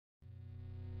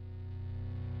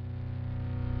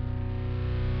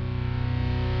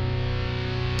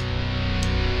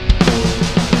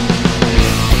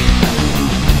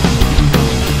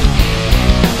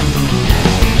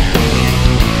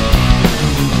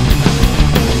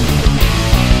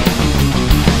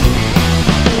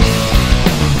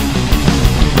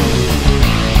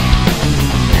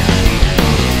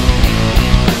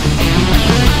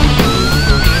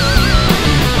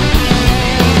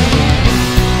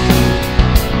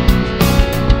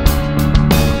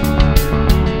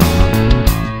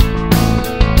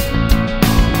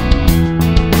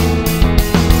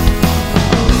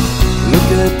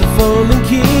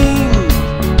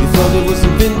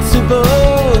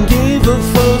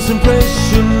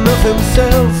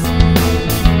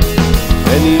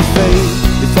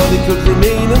could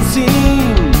remain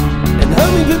unseen, and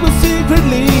harming people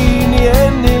secretly. In the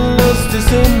end he lost his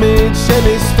image and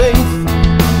his faith.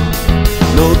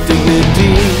 No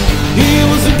dignity, he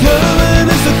was uncovered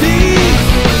as a thief,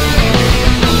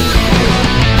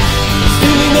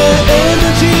 stealing our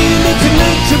energy and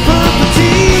intellectual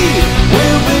property.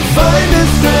 Will we find a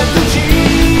strategy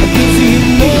against the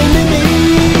hidden enemy?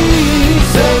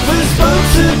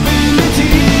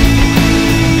 Self-responsibility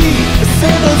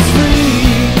set us free.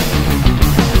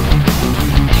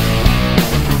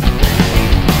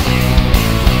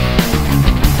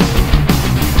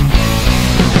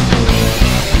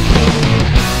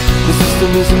 The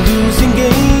system is a losing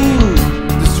game,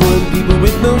 destroying people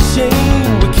with no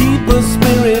shame. We keep our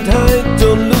spirit high,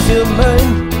 don't lose your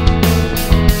mind.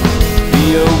 Be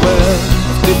aware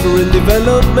of different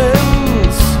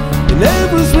developments in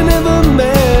every whenever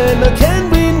man. How can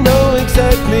we know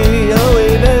exactly how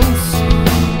it ends?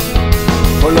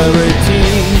 Polarity,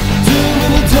 too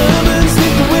many turbines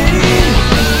lead the way.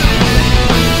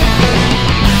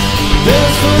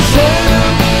 There's no shadow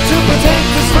to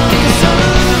protect us from the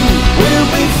sun. Will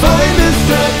we find a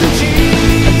strategy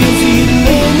against the hidden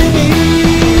enemy?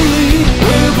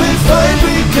 Will we find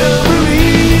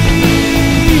recovery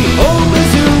or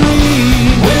misery?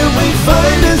 Will we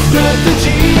find a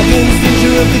strategy against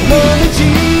danger of technology?